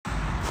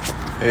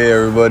Hey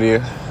everybody,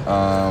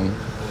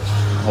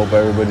 hope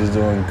everybody's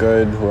doing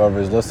good,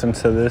 whoever's listening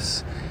to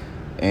this,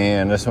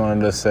 and I just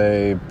wanted to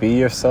say, be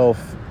yourself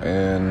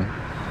and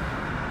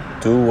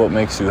do what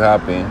makes you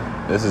happy.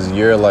 This is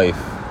your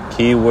life.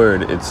 Key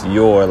word, it's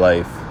your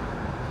life.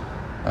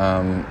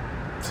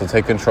 So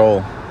take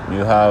control.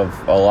 You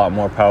have a lot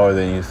more power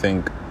than you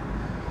think,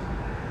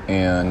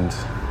 and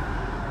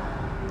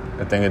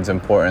I think it's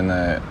important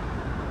that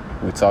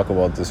we talk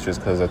about this just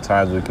because at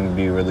times we can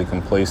be really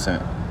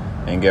complacent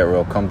and get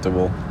real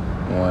comfortable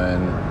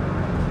when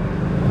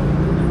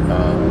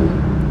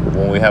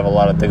we have a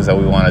lot of things that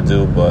we want to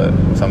do, but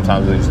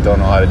sometimes we just don't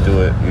know how to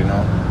do it, you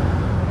know?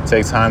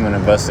 Take time and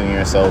invest in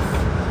yourself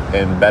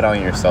and bet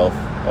on yourself.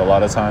 A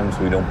lot of times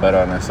we don't bet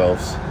on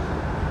ourselves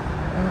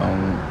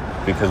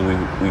because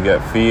we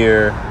get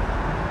fear,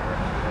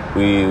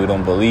 we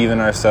don't believe in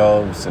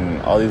ourselves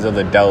and all these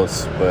other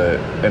doubts,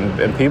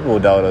 and people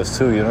doubt us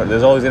too, you know?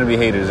 There's always going to be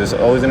haters. There's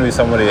always going to be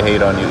somebody to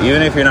hate on you.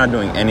 Even if you're not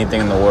doing anything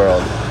in the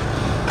world,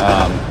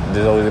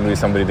 there's always going to be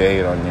somebody to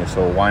hate on you.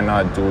 So why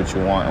not do what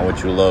you want and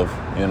what you love,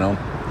 you know?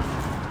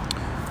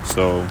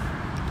 So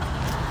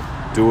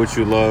do what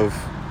you love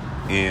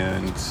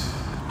and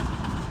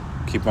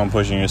keep on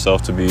pushing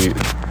yourself to be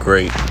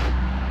great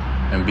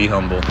and be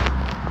humble.